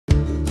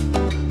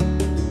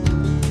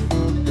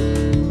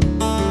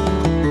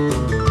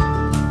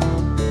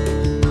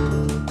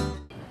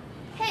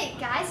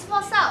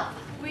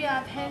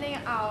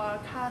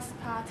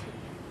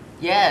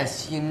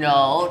Yes, you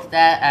know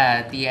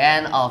that the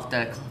end of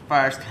the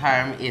first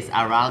term is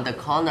around the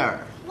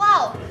corner.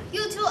 Wow,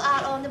 you two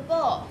are on the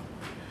ball.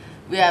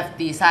 We have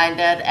decided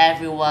that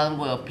everyone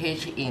will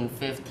pitch in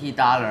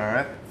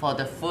 $50 for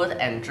the food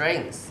and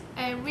drinks.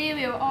 And we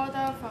will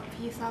order from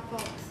pizza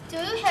box. Do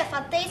you have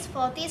a date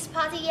for this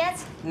party yet?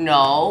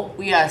 No,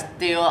 we are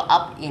still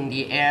up in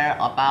the air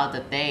about the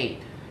date.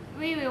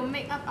 We will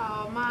make up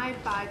our mind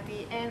by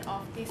the end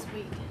of this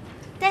week.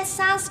 That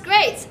sounds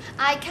great.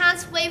 I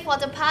can't wait for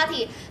the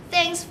party.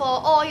 Thanks for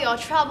all your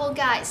trouble,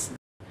 guys.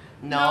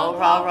 No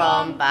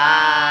problem,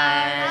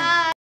 bye.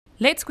 Bye.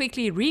 Let's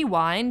quickly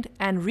rewind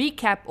and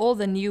recap all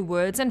the new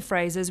words and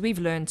phrases we've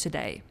learned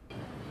today.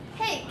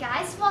 Hey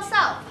guys, what's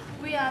up?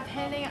 We are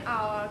planning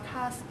our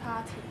class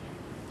party.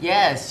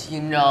 Yes,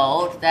 you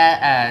know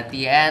that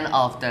the end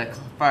of the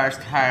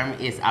first term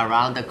is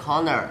around the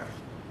corner.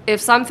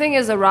 If something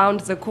is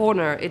around the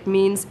corner, it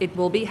means it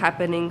will be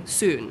happening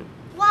soon.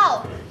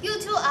 Wow, you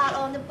two are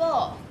on the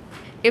ball.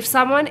 If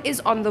someone is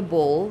on the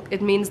ball,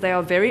 it means they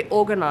are very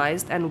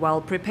organized and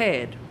well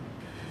prepared.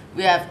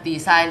 We have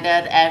decided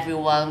that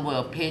everyone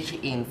will pitch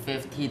in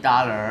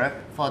 $50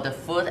 for the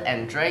food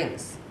and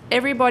drinks.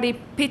 Everybody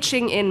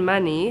pitching in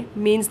money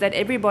means that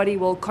everybody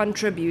will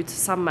contribute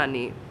some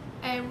money.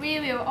 And we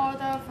will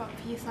order from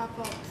pizza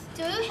box.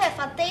 Do you have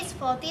a date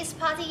for this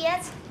party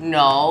yet?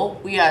 No,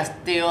 we are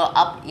still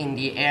up in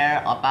the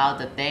air about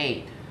the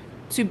date.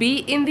 To be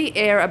in the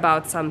air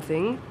about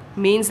something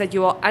means that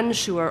you are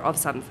unsure of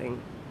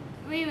something.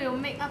 We will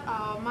make up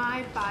our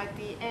mind by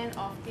the end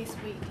of this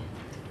week.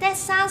 That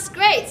sounds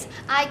great.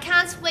 I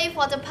can't wait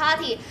for the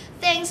party.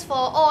 Thanks for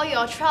all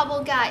your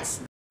trouble,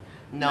 guys.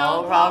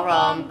 No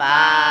problem,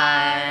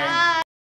 bye. Bye.